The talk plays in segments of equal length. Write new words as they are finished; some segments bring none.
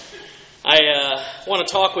I want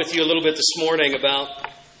to talk with you a little bit this morning about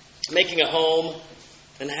making a home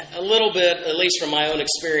and a little bit, at least from my own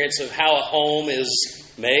experience, of how a home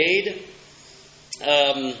is made.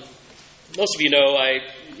 Most of you know,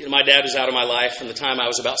 my dad was out of my life from the time I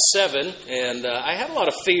was about 7, and I had a lot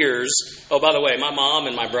of fears. Oh, by the way, my mom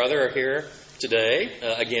and my brother are here today.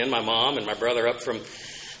 Again, my mom and my brother up from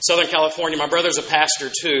Southern California. My brother's a pastor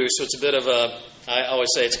too, so it's a bit of I always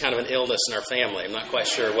say it's kind of an illness in our family. I'm not quite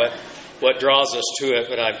sure what draws us to it,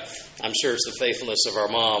 but I'm sure it's the faithfulness of our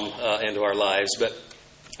mom into our lives. But,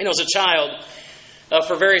 as a child,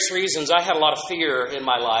 for various reasons, I had a lot of fear in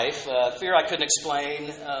my life, fear I couldn't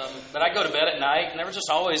explain. But I'd go to bed at night, and there was just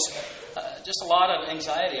always just a lot of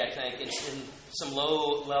anxiety, I think, in some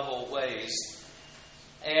low-level ways.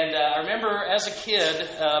 And I remember as a kid,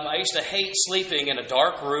 I used to hate sleeping in a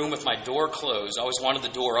dark room with my door closed. I always wanted the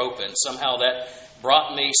door open. Somehow that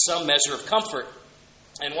brought me some measure of comfort.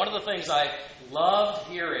 And one of the things I loved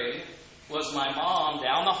hearing was my mom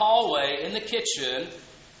down the hallway in the kitchen,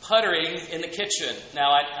 puttering in the kitchen.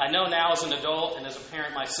 Now, I know now as an adult and as a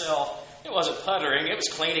parent myself, it wasn't puttering, it was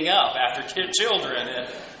cleaning up after children and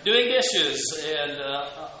doing dishes. And,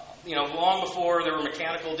 long before there were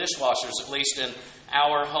mechanical dishwashers, at least in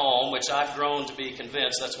our home, which I've grown to be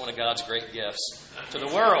convinced that's one of God's great gifts to the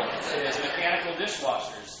world, is mechanical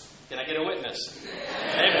dishwashers. Can I get a witness?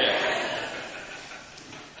 Amen.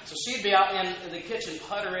 So she'd be out in the kitchen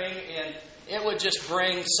puttering, and it would just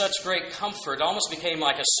bring such great comfort. It almost became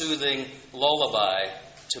like a soothing lullaby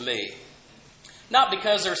to me. Not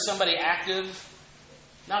because there's somebody active,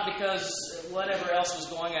 not because whatever else was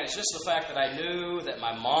going on. It's just the fact that I knew that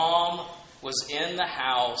my mom was in the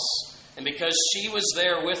house, and because she was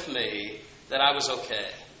there with me, that I was okay.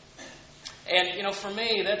 And, for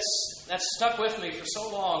me, that's stuck with me for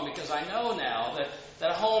so long, because I know now that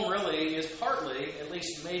a home really is partly, at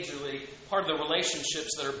least majorly, part of the relationships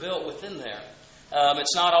that are built within there.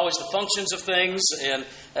 It's not always the functions of things,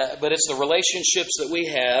 but it's the relationships that we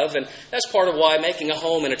have. And that's part of why making a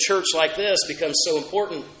home in a church like this becomes so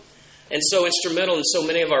important and so instrumental in so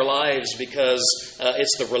many of our lives, because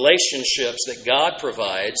it's the relationships that God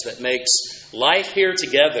provides that makes life here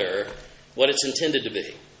together what it's intended to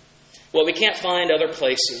be. What we can't find other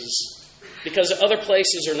places, because other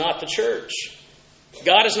places are not the church.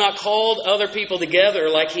 God has not called other people together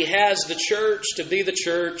like He has the church to be the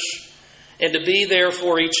church and to be there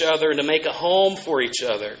for each other and to make a home for each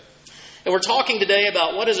other. And we're talking today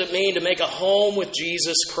about what does it mean to make a home with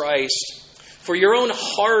Jesus Christ for your own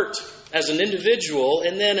heart as an individual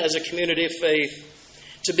and then as a community of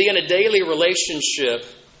faith, to be in a daily relationship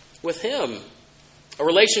with Him, a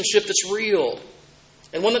relationship that's real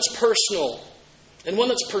and one that's personal and one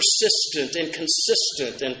that's persistent and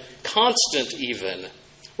consistent and constant even.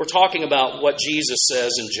 We're talking about what Jesus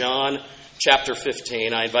says in John chapter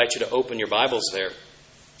 15. I invite you to open your Bibles there.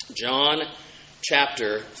 John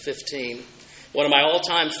chapter 15. One of my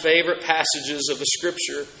all-time favorite passages of the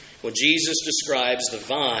Scripture when Jesus describes the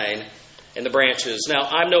vine and the branches. Now,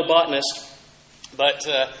 I'm no botanist, but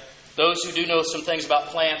those who do know some things about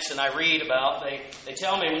plants and I read about, they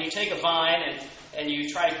tell me when you take a vine and you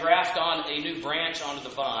try to graft on a new branch onto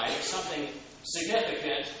the vine, something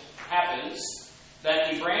significant happens,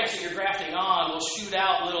 that the branch that you're grafting on will shoot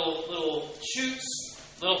out little shoots,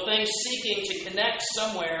 little things seeking to connect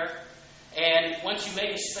somewhere. And once you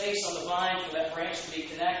make a space on the vine for that branch to be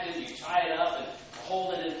connected, you tie it up and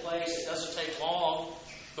hold it in place. It doesn't take long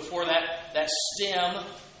before that stem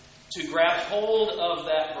to grab hold of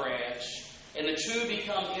that branch, and the two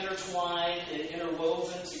become intertwined and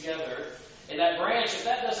interwoven together. And that branch, if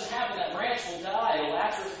that doesn't happen, that branch will die. It will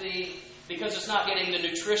atrophy because it's not getting the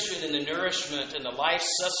nutrition and the nourishment and the life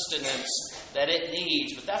sustenance that it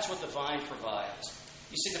needs. But that's what the vine provides.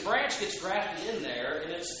 You see, the branch gets grafted in there,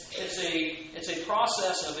 and it's a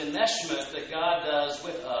process of enmeshment that God does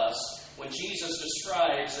with us when Jesus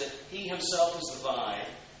describes that He Himself is the vine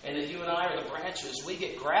and that you and I are the branches. We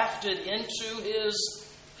get grafted into His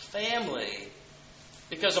family.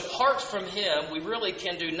 Because apart from Him, we really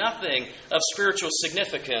can do nothing of spiritual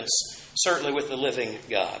significance, certainly with the living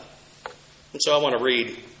God. And so I want to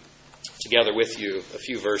read together with you a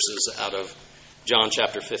few verses out of John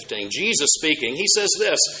chapter 15. Jesus speaking, He says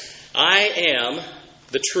this, I am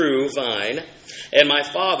the true vine, and my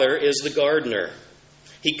Father is the gardener.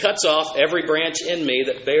 He cuts off every branch in me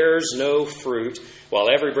that bears no fruit, while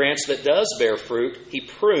every branch that does bear fruit, He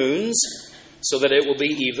prunes so that it will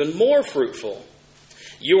be even more fruitful.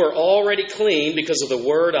 You are already clean because of the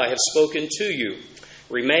word I have spoken to you.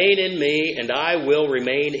 Remain in me, and I will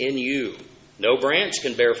remain in you. No branch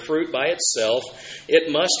can bear fruit by itself.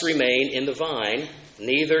 It must remain in the vine.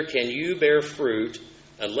 neither can you bear fruit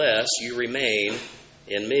unless you remain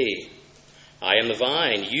in me. I am the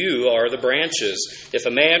vine, you are the branches. If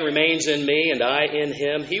a man remains in me and I in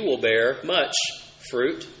him, he will bear much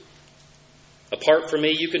fruit. Apart from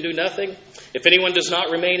me, you can do nothing. If anyone does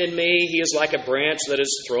not remain in me, he is like a branch that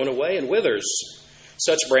is thrown away and withers.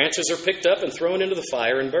 Such branches are picked up and thrown into the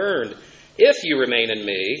fire and burned. If you remain in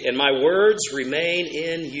me, and my words remain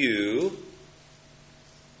in you,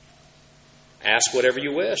 ask whatever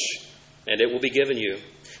you wish, and it will be given you.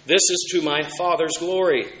 This is to my Father's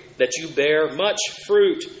glory, that you bear much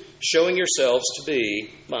fruit, showing yourselves to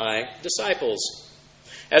be my disciples.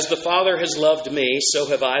 As the Father has loved me, so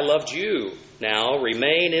have I loved you. Now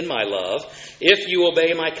remain in my love. If you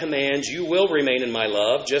obey my commands, you will remain in my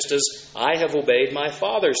love, just as I have obeyed my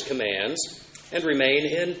Father's commands and remain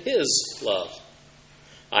in his love.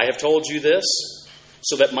 I have told you this,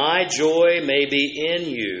 so that my joy may be in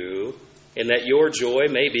you, and that your joy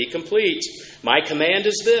may be complete. My command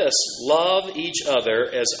is this: love each other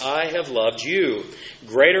as I have loved you.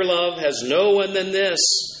 Greater love has no one than this,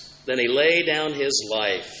 than he lay down his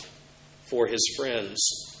life for his friends.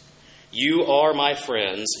 You are my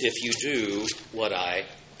friends if you do what I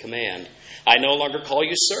command. I no longer call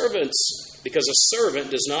you servants, because a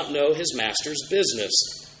servant does not know his master's business.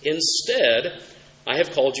 Instead, I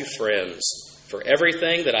have called you friends. For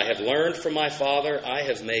everything that I have learned from my Father, I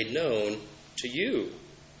have made known to you.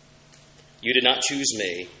 You did not choose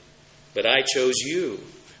me, but I chose you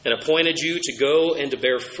and appointed you to go and to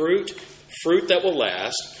bear fruit, fruit that will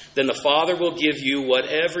last. Then the Father will give you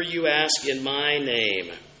whatever you ask in my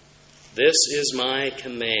name. This is my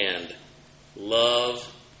command: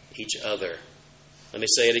 love each other. Let me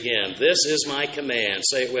say it again. This is my command.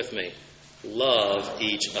 Say it with me. Love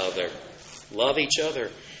each other. Love each other.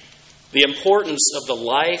 The importance of the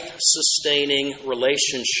life-sustaining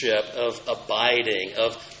relationship of abiding,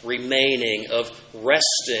 of remaining, of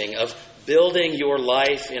resting, of building your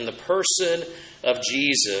life in the person of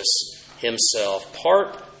Jesus himself.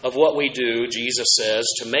 Part of what we do, Jesus says,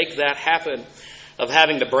 to make that happen, of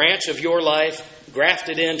having the branch of your life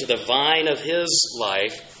grafted into the vine of his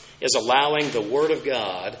life, is allowing the Word of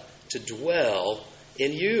God to dwell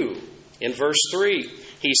in you. In verse 3,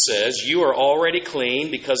 he says, you are already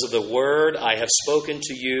clean because of the word I have spoken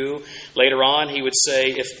to you. Later on, he would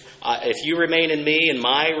say, if you remain in me and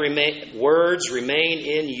my words remain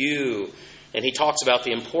in you. And he talks about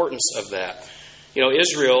the importance of that. You know,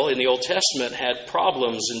 Israel in the Old Testament had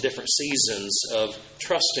problems in different seasons of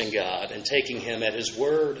trusting God and taking him at his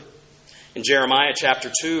word. In Jeremiah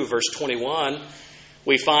chapter 2, verse 21,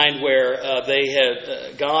 we find where they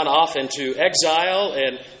had gone off into exile,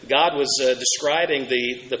 and God was describing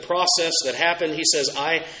the process that happened. He says,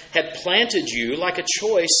 I had planted you like a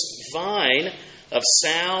choice vine of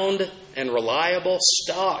sound and reliable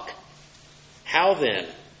stock. How then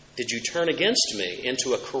did you turn against me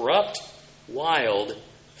into a corrupt, wild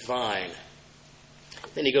vine?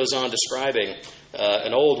 Then he goes on describing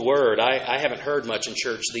an old word. I haven't heard much in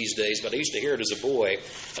church these days, but I used to hear it as a boy.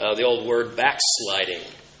 The old word backsliding.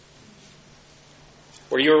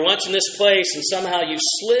 Where you were once in this place and somehow you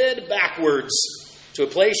slid backwards to a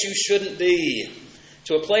place you shouldn't be.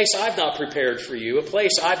 To a place I've not prepared for you. A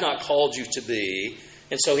place I've not called you to be.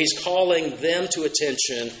 And so he's calling them to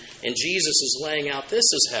attention. And Jesus is laying out, this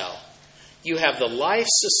is how. You have the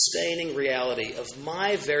life-sustaining reality of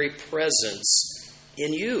my very presence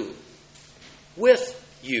in you.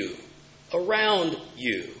 With you, around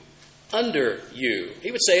you, under you.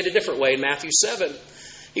 He would say it a different way in Matthew 7.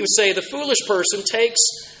 He would say the foolish person takes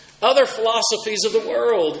other philosophies of the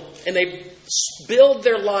world and they build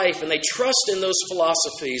their life and they trust in those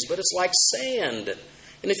philosophies, but it's like sand.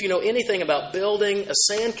 And if you know anything about building a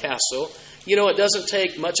sandcastle, you know it doesn't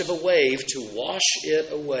take much of a wave to wash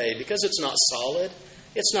it away because it's not solid,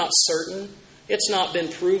 it's not certain, it's not been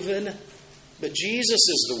proven. But Jesus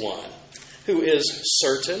is the one who is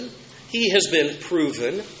certain. He has been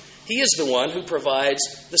proven. He is the one who provides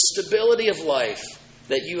the stability of life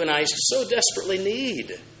that you and I so desperately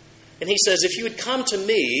need. And he says, if you would come to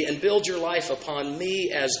me and build your life upon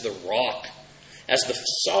me as the rock, as the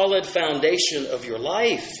solid foundation of your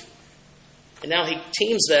life. And now he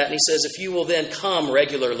teams that and he says, if you will then come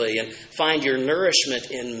regularly and find your nourishment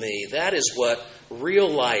in me, that is what real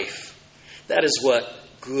life, that is what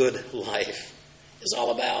good life is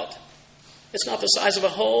all about. It's not the size of a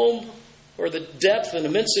home or the depth and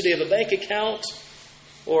immensity of a bank account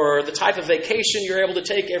or the type of vacation you're able to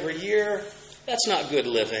take every year. That's not good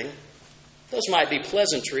living. Those might be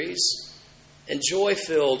pleasantries and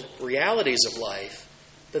joy-filled realities of life.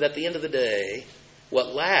 But at the end of the day,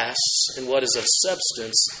 what lasts and what is of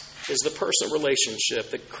substance is the personal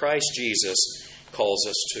relationship that Christ Jesus calls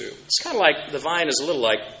us to. It's kind of like, the vine is a little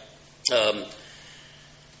like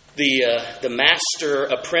the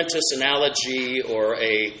master-apprentice analogy, or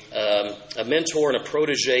a mentor and a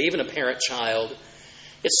protege, even a parent-child.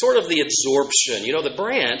 It's sort of the absorption. You know, the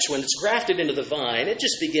branch, when it's grafted into the vine, it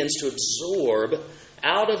just begins to absorb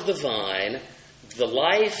out of the vine the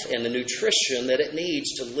life and the nutrition that it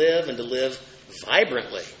needs to live, and to live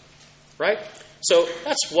vibrantly. Right? So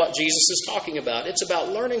that's what Jesus is talking about. It's about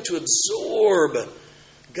learning to absorb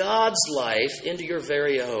God's life into your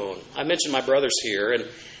very own. I mentioned my brothers here, and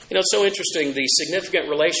it's so interesting, the significant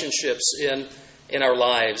relationships in our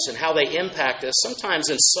lives and how they impact us, sometimes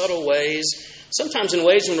in subtle ways, sometimes in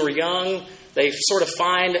ways when we're young. They sort of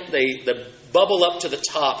they bubble up to the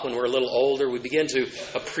top when we're a little older. We begin to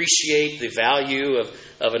appreciate the value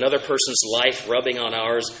of another person's life rubbing on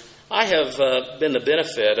ours. I have been the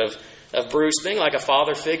benefit of Bruce being like a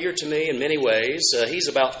father figure to me in many ways. He's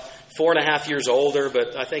about 4.5 years older,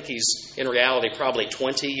 but I think he's in reality probably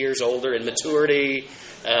 20 years older in maturity,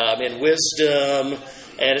 in wisdom,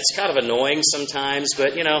 and it's kind of annoying sometimes,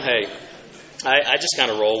 but hey, I just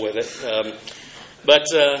kind of roll with it. But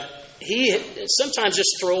he sometimes just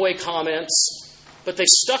throwaway comments, but they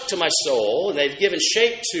stuck to my soul, and they've given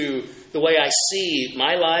shape to the way I see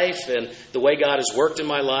my life and the way God has worked in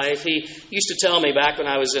my life. He used to tell me back when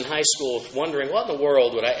I was in high school, wondering what in the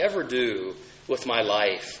world would I ever do with my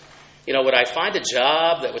life? Would I find a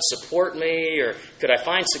job that would support me, or could I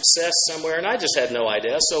find success somewhere? And I just had no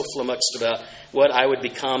idea. I was so flummoxed about what I would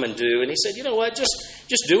become and do. And he said, you know what, just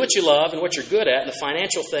do what you love and what you're good at, and the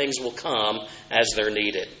financial things will come as they're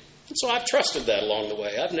needed. And so I've trusted that along the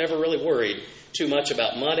way. I've never really worried too much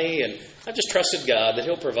about money, and I've just trusted God that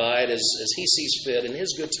He'll provide as He sees fit in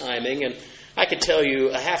His good timing. And I could tell you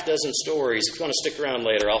a half dozen stories. If you want to stick around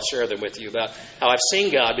later, I'll share them with you about how I've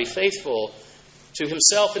seen God be faithful to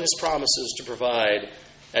Himself and His promises to provide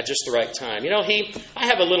at just the right time. I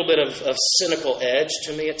have a little bit of cynical edge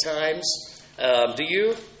to me at times. Do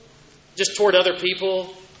you? Just toward other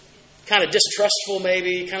people? Kind of distrustful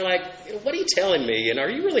maybe? Kind of like, what are you telling me? And are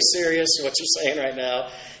you really serious in what you're saying right now?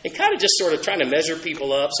 And kind of just sort of trying to measure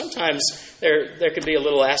people up. Sometimes there could be a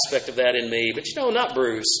little aspect of that in me. But not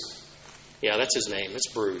Bruce. Yeah, that's his name.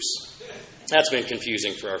 It's Bruce. That's been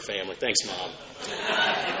confusing for our family. Thanks, Mom.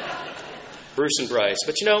 Bruce and Brice.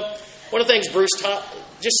 But one of the things Bruce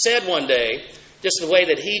just said one day, just the way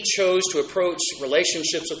that he chose to approach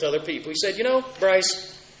relationships with other people. He said,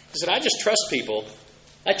 Brice, he said, I just trust people.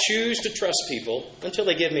 I choose to trust people until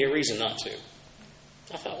they give me a reason not to.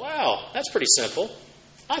 I thought, wow, that's pretty simple.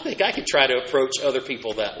 I think I could try to approach other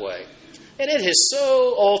people that way. And it has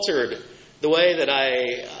so altered the way that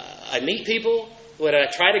I meet people, the way that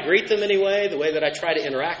I try to greet them anyway, the way that I try to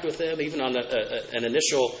interact with them, even on an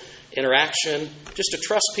initial interaction, just to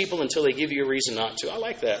trust people until they give you a reason not to. I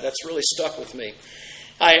like that. That's really stuck with me.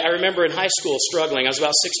 I remember in high school struggling. I was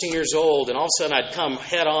about 16 years old, and all of a sudden I'd come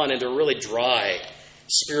head on into a really dry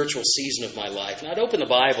spiritual season of my life. And I'd open the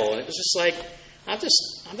Bible, and it was just like, I'm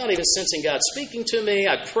not even sensing God speaking to me.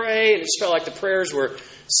 I'd pray, and it just felt like the prayers were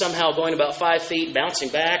somehow going about 5 feet, bouncing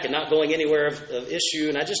back, and not going anywhere of issue.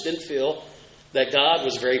 And I just didn't feel that God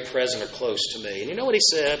was very present or close to me. And you know what he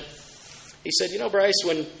said? He said, Brice,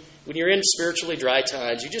 when you're in spiritually dry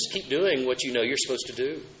times, you just keep doing what you know you're supposed to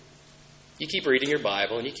do. You keep reading your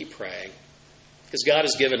Bible, and you keep praying. Because God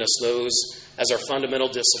has given us those as our fundamental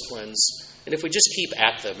disciplines. And if we just keep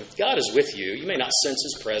at them, God is with you. You may not sense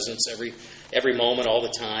His presence every moment, all the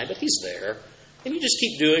time, but He's there. And you just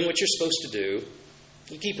keep doing what you're supposed to do.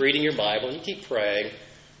 You keep reading your Bible, and you keep praying.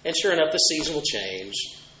 And sure enough, the season will change.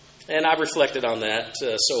 And I've reflected on that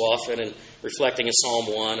so often, and reflecting in Psalm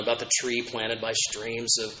 1 about the tree planted by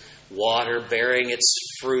streams of water, bearing its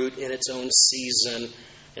fruit in its own season,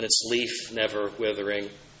 and its leaf never withering.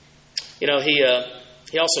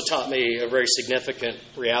 He also taught me a very significant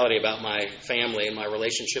reality about my family and my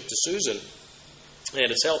relationship to Susan.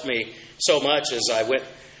 And it's helped me so much as I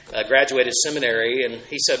graduated seminary. And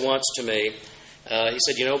he said once to me, he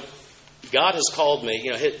said, God has called me,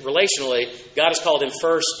 relationally, God has called him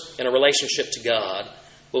first in a relationship to God.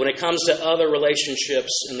 But when it comes to other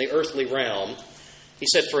relationships in the earthly realm, he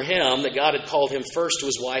said for him that God had called him first to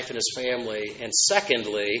his wife and his family, and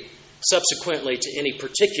subsequently to any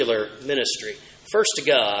particular ministry. First to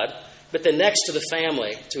God, but then next to the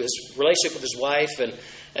family, to his relationship with his wife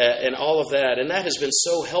and all of that. And that has been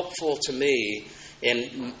so helpful to me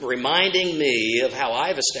in reminding me of how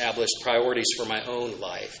I've established priorities for my own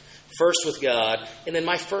life. First with God, and then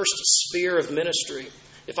my first sphere of ministry.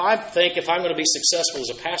 If I'm going to be successful as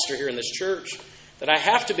a pastor here in this church, that I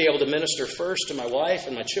have to be able to minister first to my wife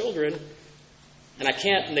and my children, and I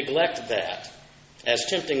can't neglect that. As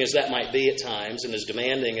tempting as that might be at times, and as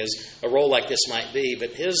demanding as a role like this might be,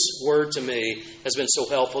 but His Word to me has been so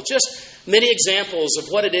helpful. Just many examples of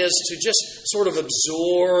what it is to just sort of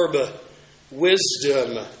absorb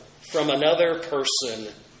wisdom from another person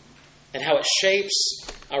and how it shapes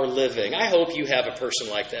our living. I hope you have a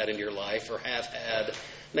person like that in your life, or have had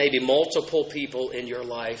maybe multiple people in your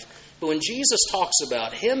life. But when Jesus talks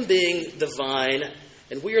about Him being the vine,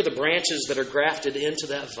 and we are the branches that are grafted into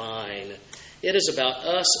that vine, it is about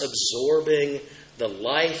us absorbing the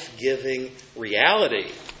life-giving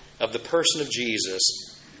reality of the person of Jesus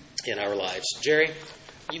in our lives. Jerry,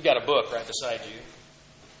 you've got a book right beside you.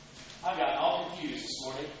 I've gotten all confused this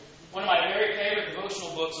morning. One of my very favorite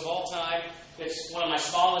devotional books of all time. It's one of my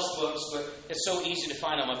smallest books, but it's so easy to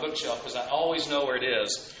find on my bookshelf because I always know where it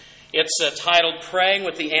is. It's titled Praying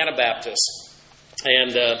with the Anabaptists.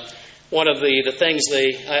 And one of the things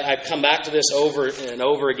I've come back to this over and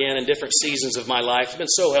over again in different seasons of my life. It's been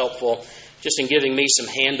so helpful just in giving me some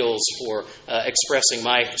handles for expressing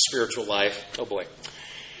my spiritual life. Oh boy.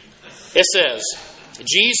 It says,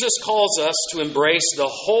 Jesus calls us to embrace the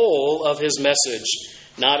whole of His message,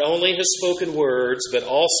 not only His spoken words, but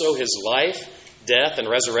also His life, death, and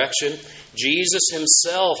resurrection. Jesus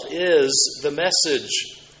Himself is the message,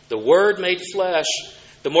 the Word made flesh.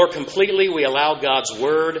 The more completely we allow God's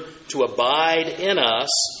Word to abide in us,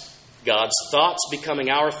 God's thoughts becoming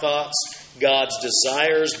our thoughts, God's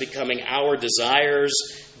desires becoming our desires,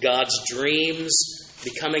 God's dreams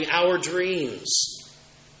becoming our dreams,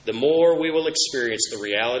 the more we will experience the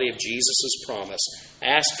reality of Jesus' promise.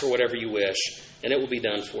 Ask for whatever you wish, and it will be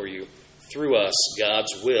done for you. Through us,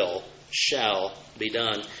 God's will shall be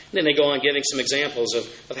done. And then they go on giving some examples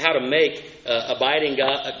of how to make abiding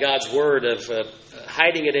God's Word, of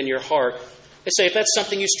hiding it in your heart. They say if that's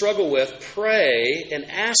something you struggle with, pray and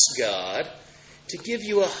ask God to give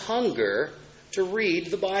you a hunger to read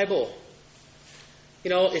the Bible. You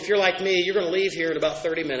know, if you're like me, you're going to leave here in about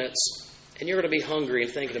 30 minutes, and you're going to be hungry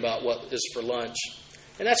and thinking about what is for lunch.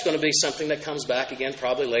 And that's going to be something that comes back again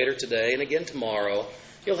probably later today and again tomorrow.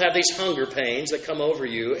 You'll have these hunger pains that come over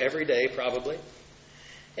you every day probably.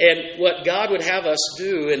 And what God would have us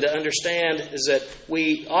do and to understand is that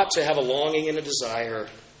we ought to have a longing and a desire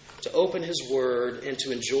to open His Word and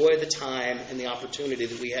to enjoy the time and the opportunity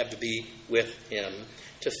that we have to be with Him,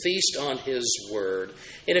 to feast on His Word.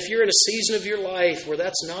 And if you're in a season of your life where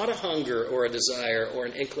that's not a hunger or a desire or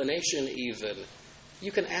an inclination even,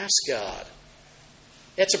 you can ask God.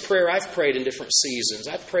 That's a prayer I've prayed in different seasons.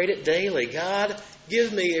 I've prayed it daily. God,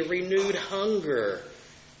 give me a renewed hunger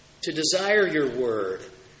to desire your Word,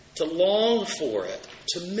 to long for it,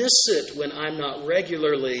 to miss it when I'm not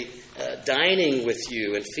regularly dining with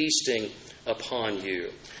you and feasting upon you.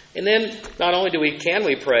 And then not only can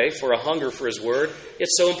we pray for a hunger for His Word,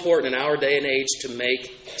 it's so important in our day and age to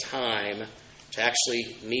make time to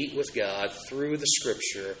actually meet with God through the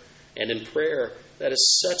Scripture and in prayer. That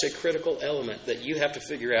is such a critical element that you have to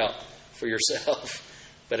figure out for yourself.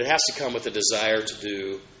 But it has to come with a desire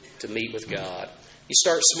to meet with God. You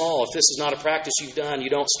start small. If this is not a practice you've done, you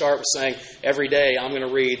don't start with saying, every day I'm going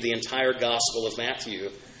to read the entire Gospel of Matthew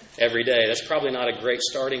every day. That's probably not a great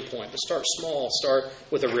starting point. But start small. Start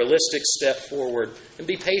with a realistic step forward. And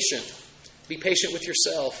be patient. Be patient with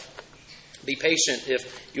yourself. Be patient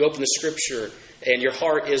if you open the Scripture and your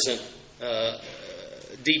heart isn't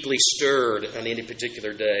deeply stirred on any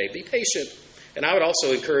particular day. Be patient. And I would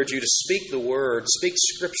also encourage you to speak the Word, speak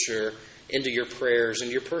Scripture into your prayers,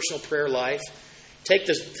 into your personal prayer life. Take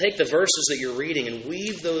the verses that you're reading and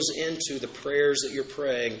weave those into the prayers that you're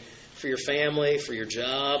praying for your family, for your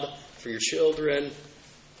job, for your children,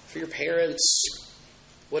 for your parents.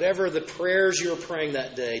 Whatever the prayers you're praying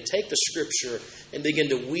that day, take the Scripture and begin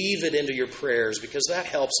to weave it into your prayers, because that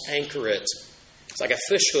helps anchor it. It's like a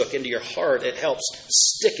fish hook into your heart. It helps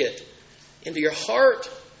stick it into your heart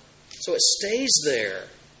so it stays there.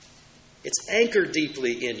 It's anchored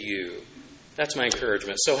deeply in you. That's my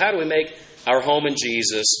encouragement. So how do we make our home in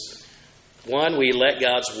Jesus? One, we let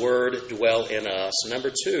God's Word dwell in us.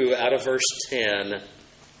 Number two, out of verse 10,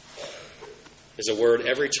 is a word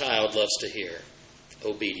every child loves to hear: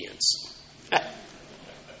 obedience.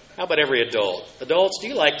 How about every adult? Adults, do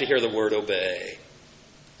you like to hear the word obey?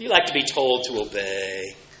 Do you like to be told to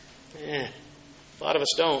obey? A lot of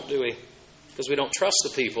us don't, do we? Because we don't trust the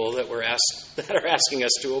people that are asking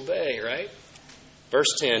us to obey, right? Verse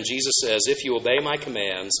 10, Jesus says, if you obey my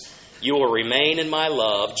commands, you will remain in my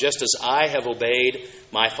love, just as I have obeyed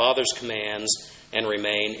my Father's commands and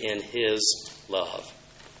remain in His love.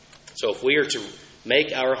 So if we are to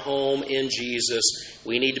make our home in Jesus.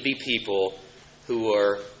 We need to be people who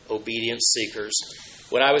are obedience seekers.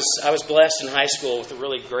 When I was blessed in high school with a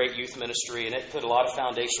really great youth ministry, and it put a lot of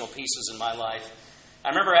foundational pieces in my life. I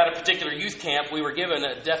remember at a particular youth camp, we were given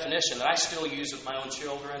a definition that I still use with my own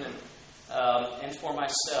children and for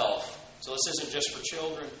myself. So this isn't just for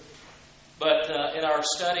children. But in our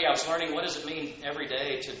study, I was learning what does it mean every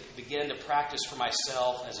day to begin to practice for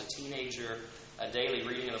myself as a teenager, a daily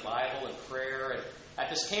reading of the Bible and prayer. And at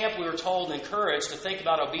this camp, we were told and encouraged to think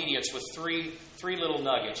about obedience with three little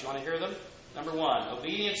nuggets. You want to hear them? Number one,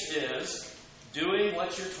 obedience is doing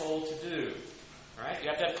what you're told to do. All right? You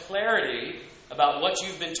have to have clarity about what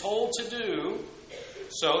you've been told to do.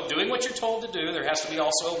 So, doing what you're told to do, there has to be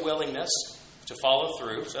also a willingness to follow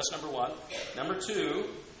through. So that's number one. Number two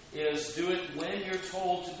is do it when you're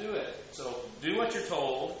told to do it. So, do what you're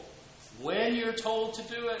told when you're told to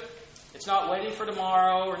do it. It's not waiting for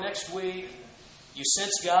tomorrow or next week. You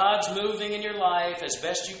sense God's moving in your life as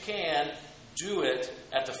best you can. Do it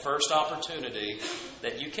at the first opportunity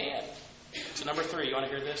that you can. So number three, you want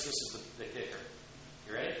to hear this? This is the kicker.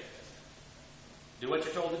 You ready? Do what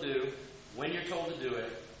you're told to do, when you're told to do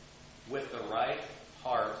it, with the right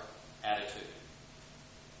heart attitude.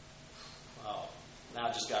 Wow. Now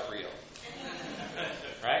it just got real.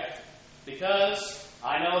 Right? Because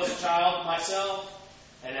I know as a child myself,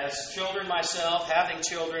 and as children myself, having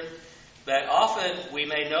children, that often we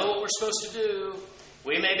may know what we're supposed to do.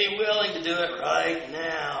 We may be willing to do it right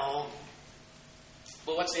now.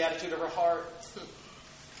 But what's the attitude of our heart?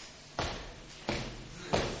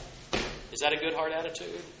 Is that a good heart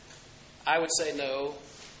attitude? I would say no.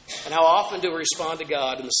 And how often do we respond to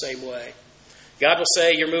God in the same way? God will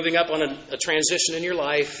say, you're moving up on a transition in your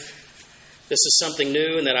life. This is something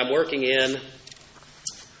new and that I'm working in.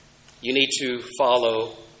 You need to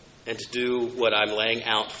follow and to do what I'm laying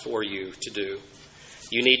out for you to do.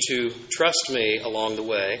 You need to trust me along the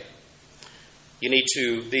way. You need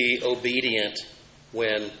to be obedient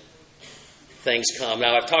when things come.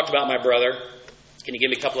 Now, I've talked about my brother. Can you give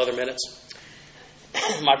me a couple other minutes?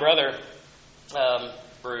 My brother,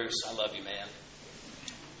 Bruce, I love you, man.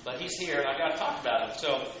 But he's here, and I've got to talk about him.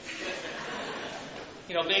 So,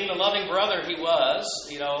 being the loving brother he was,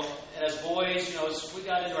 and as boys, as we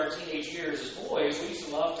got into our teenage years, as boys, we used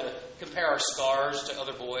to love to compare our scars to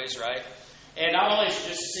other boys, right? And not only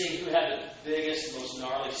just see who had the biggest, most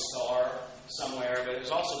gnarly scar somewhere, but it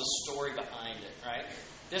was also the story behind it, right?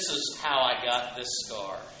 This is how I got this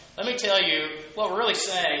scar. Let me tell you what we're really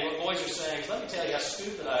saying, what boys are saying, is let me tell you how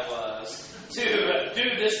stupid I was to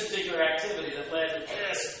do this particular activity that led to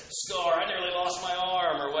this scar. I nearly lost my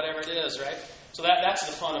arm or whatever it is, right? So that's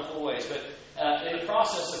the fun of boys. But in the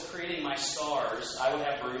process of creating my scars, I would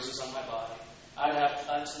have bruises on my body. I'd have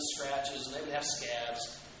cuts and scratches, and they would have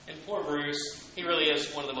scabs. And poor Bruce, he really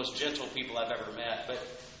is one of the most gentle people I've ever met. But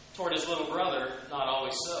toward his little brother, not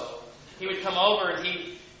always so. He would come over and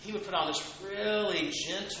he would put on this really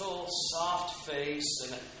gentle, soft face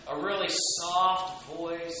and a really soft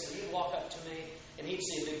voice. And he'd walk up to me and he'd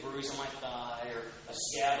see a big bruise on my thigh or a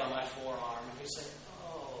scab on my forearm. And he'd say,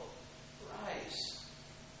 "Oh, Brice,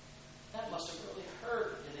 that must have really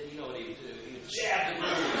hurt." And then you know what he would do. He would jab the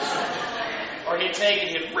bruise. Or he'd take it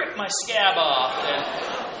and he'd rip my scab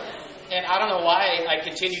off. And I don't know why I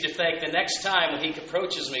continue to think the next time when he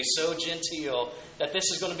approaches me so genteel that this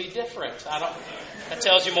is going to be different. That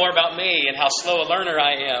tells you more about me and how slow a learner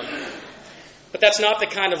I am. But that's not the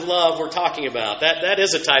kind of love we're talking about. That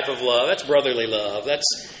is a type of love. That's brotherly love. That's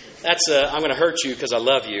I'm going to hurt you because I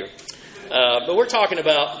love you. But we're talking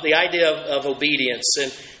about the idea of obedience.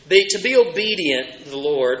 And to be obedient to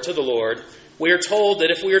the Lord, we are told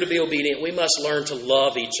that if we are to be obedient, we must learn to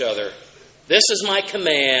love each other. This is my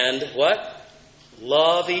command. What?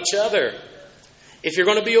 Love each other. If you're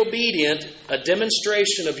going to be obedient, a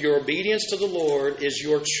demonstration of your obedience to the Lord is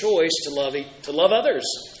your choice to love others.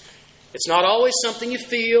 It's not always something you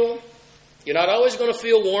feel. You're not always going to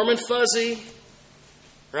feel warm and fuzzy.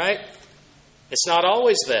 Right? It's not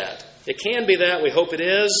always that. It can be that. We hope it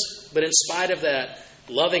is. But in spite of that,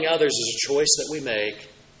 loving others is a choice that we make.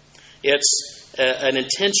 It's an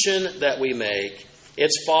intention that we make.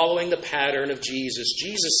 It's following the pattern of Jesus.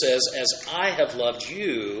 Jesus says, as I have loved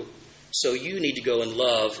you, so you need to go and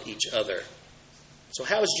love each other. So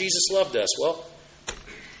how has Jesus loved us? Well,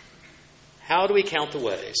 how do we count the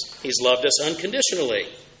ways? He's loved us unconditionally.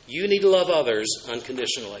 You need to love others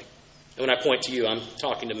unconditionally. And when I point to you, I'm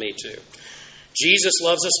talking to me too. Jesus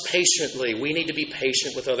loves us patiently. We need to be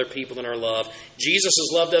patient with other people in our love. Jesus has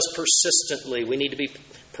loved us persistently. We need to be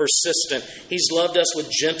persistent. He's loved us with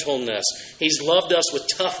gentleness. He's loved us with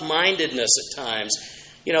tough-mindedness at times.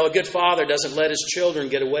 You know, a good father doesn't let his children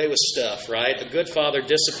get away with stuff, right? A good father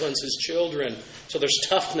disciplines his children. So there's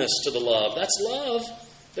toughness to the love. That's love.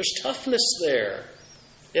 There's toughness there.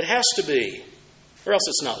 It has to be, or else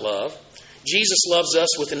it's not love. Jesus loves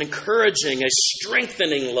us with an encouraging, a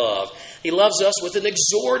strengthening love. He loves us with an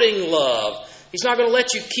exhorting love. He's not going to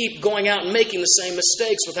let you keep going out and making the same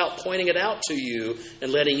mistakes without pointing it out to you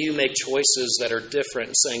and letting you make choices that are different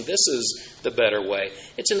and saying this is the better way.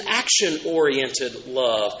 It's an action-oriented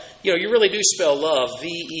love. You know, you really do spell love,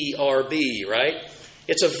 V-E-R-B, right?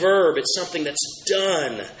 It's a verb. It's something that's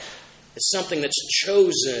done. It's something that's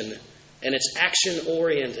chosen, and it's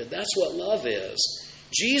action-oriented. That's what love is.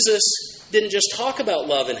 Jesus didn't just talk about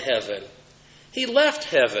love in heaven. He left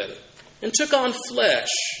heaven and took on flesh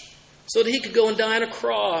so that he could go and die on a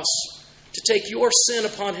cross to take your sin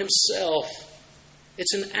upon himself.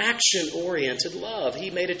 It's an action-oriented love. He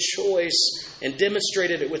made a choice and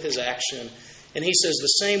demonstrated it with his action. And he says,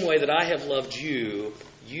 the same way that I have loved you,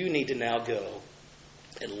 you need to now go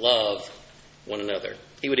and love one another.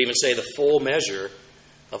 He would even say the full measure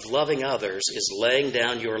of loving others is laying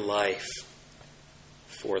down your life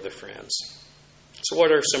for the friends. So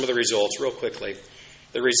what are some of the results, real quickly?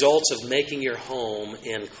 The results of making your home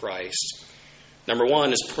in Christ. Number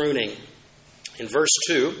one is pruning. In verse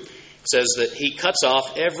 2, it says that he cuts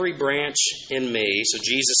off every branch in me. So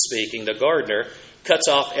Jesus speaking, the gardener cuts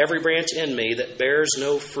off every branch in me that bears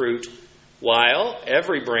no fruit, while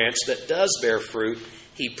every branch that does bear fruit,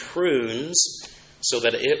 he prunes so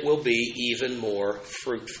that it will be even more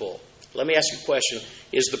fruitful. Let me ask you a question.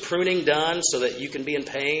 Is the pruning done so that you can be in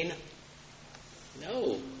pain?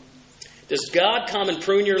 No. Does God come and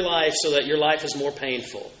prune your life so that your life is more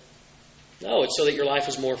painful? No, it's so that your life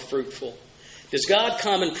is more fruitful. Does God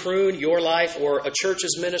come and prune your life or a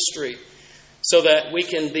church's ministry so that we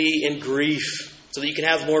can be in grief, so that you can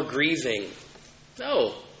have more grieving?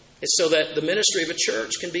 No. It's so that the ministry of a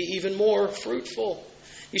church can be even more fruitful.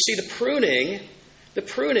 You see, the pruning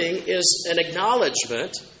is an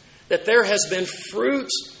acknowledgement that there has been fruit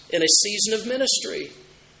in a season of ministry.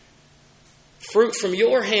 Fruit from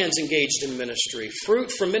your hands engaged in ministry. Fruit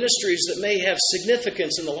from ministries that may have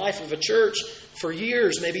significance in the life of a church for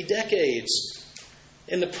years, maybe decades.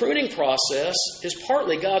 And the pruning process is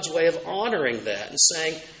partly God's way of honoring that and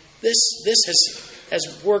saying, this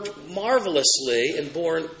has worked marvelously and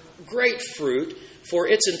borne great fruit for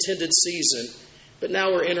its intended season. But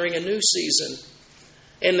now we're entering a new season.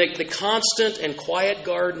 And the constant and quiet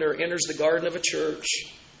gardener enters the garden of a church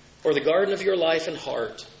or the garden of your life and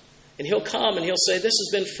heart. And he'll come and he'll say, this has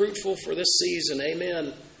been fruitful for this season.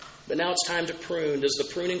 Amen. But now it's time to prune. Does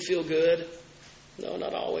the pruning feel good? No,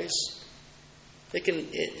 not always. It can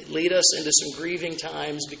lead us into some grieving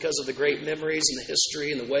times because of the great memories and the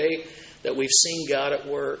history and the way that we've seen God at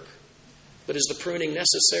work. But is the pruning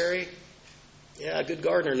necessary? Yeah, a good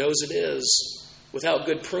gardener knows it is. Without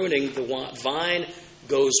good pruning, the vine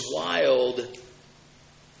goes wild,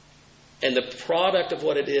 and the product of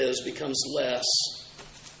what it is becomes less,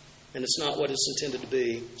 and it's not what it's intended to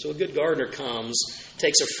be. So a good gardener comes,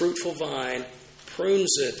 takes a fruitful vine,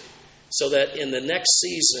 prunes it, so that in the next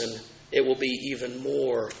season it will be even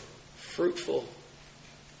more fruitful.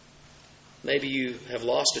 Maybe you have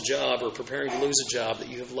lost a job or preparing to lose a job that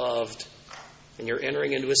you have loved, and you're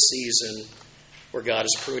entering into a season where God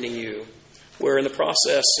is pruning you. We're in the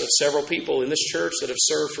process of several people in this church that have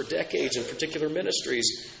served for decades in particular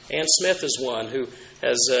ministries. Ann Smith is one who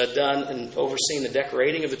has done and overseen the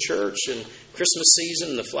decorating of the church and Christmas season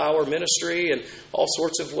and the flower ministry and all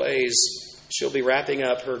sorts of ways. She'll be wrapping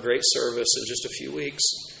up her great service in just a few weeks.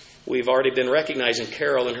 We've already been recognizing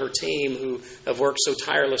Carol and her team who have worked so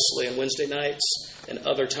tirelessly on Wednesday nights and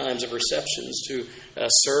other times of receptions to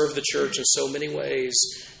serve the church in so many ways.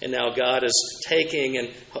 And now God is taking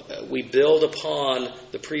and we build upon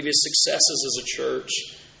the previous successes as a church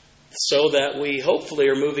so that we hopefully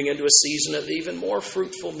are moving into a season of even more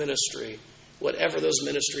fruitful ministry, whatever those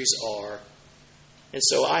ministries are. And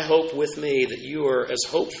so I hope with me that you are as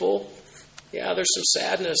hopeful. Yeah, there's some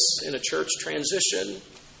sadness in a church transition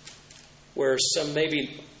where some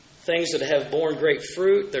maybe things that have borne great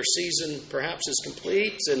fruit, their season perhaps is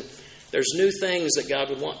complete, and there's new things that God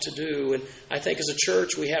would want to do. And I think as a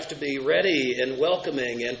church we have to be ready and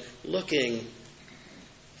welcoming and looking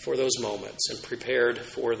for those moments and prepared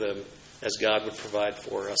for them as God would provide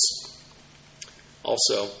for us.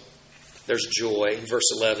 Also, there's joy. In verse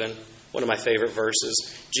 11, one of my favorite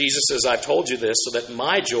verses, Jesus says, I've told you this so that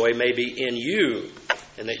my joy may be in you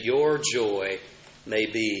and that your joy may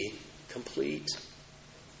be complete.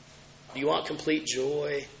 Do you want complete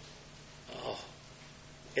joy? Oh,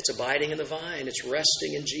 It's abiding in the vine. It's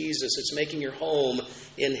resting in Jesus. It's making your home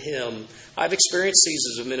in Him. I've experienced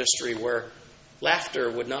seasons of ministry where laughter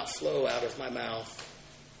would not flow out of my mouth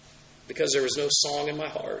because there was no song in my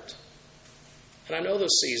heart. And I know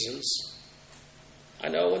those seasons. I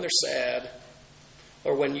know when they're sad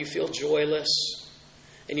or when you feel joyless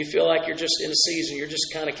and you feel like you're just in a season, you're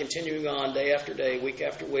just kind of continuing on day after day, week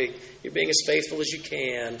after week. You're being as faithful as you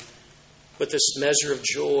can, but this measure of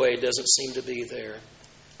joy doesn't seem to be there.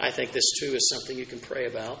 I think this too is something you can pray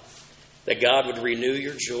about, that God would renew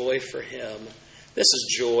your joy for Him. This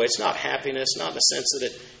is joy. It's not happiness, not in the sense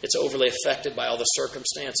that it's overly affected by all the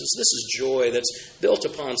circumstances. This is joy that's built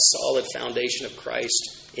upon solid foundation of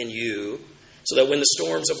Christ in you, so that when the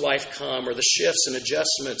storms of life come or the shifts and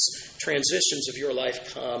adjustments, transitions of your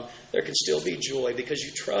life come, there can still be joy because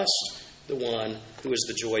you trust the one who is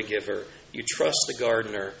the joy giver. You trust the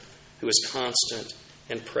gardener who is constant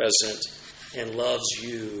and present and loves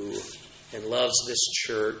you and loves this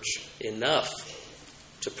church enough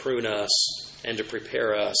to prune us and to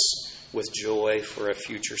prepare us with joy for a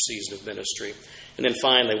future season of ministry. And then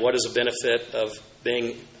finally, what is a benefit of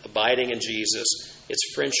abiding in Jesus?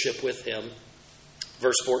 It's friendship with Him.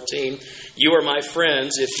 Verse 14, you are my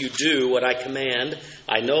friends if you do what I command.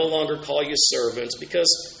 I no longer call you servants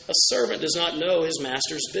because a servant does not know his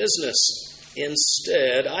master's business.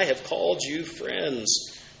 Instead, I have called you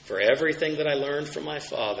friends. For everything that I learned from my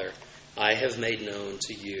Father, I have made known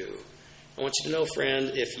to you. I want you to know,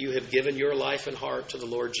 friend, if you have given your life and heart to the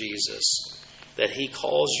Lord Jesus, that He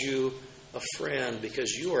calls you a friend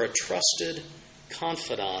because you are a trusted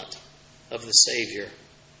confidant of the Savior.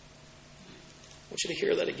 I want you to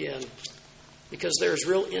hear that again, because there's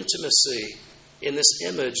real intimacy in this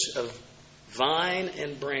image of vine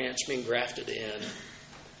and branch being grafted in,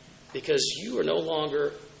 because you are no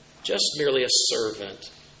longer just merely a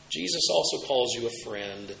servant. Jesus also calls you a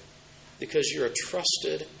friend because you're a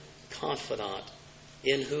trusted confidant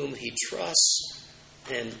in whom He trusts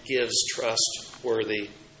and gives trustworthy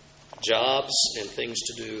jobs and things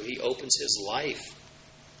to do. He opens His life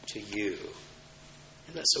to you.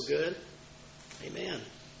 Isn't that so good? Amen.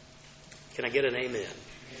 Can I get an amen?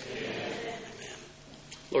 Amen.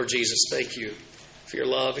 Lord Jesus, thank you for your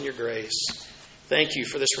love and your grace. Thank you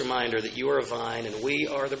for this reminder that you are a vine and we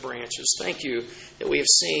are the branches. Thank you that we have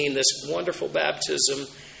seen this wonderful baptism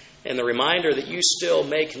and the reminder that you still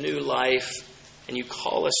make new life and you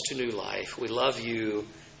call us to new life. We love you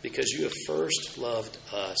because you have first loved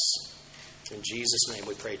us. In Jesus' name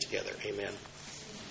we pray together. Amen.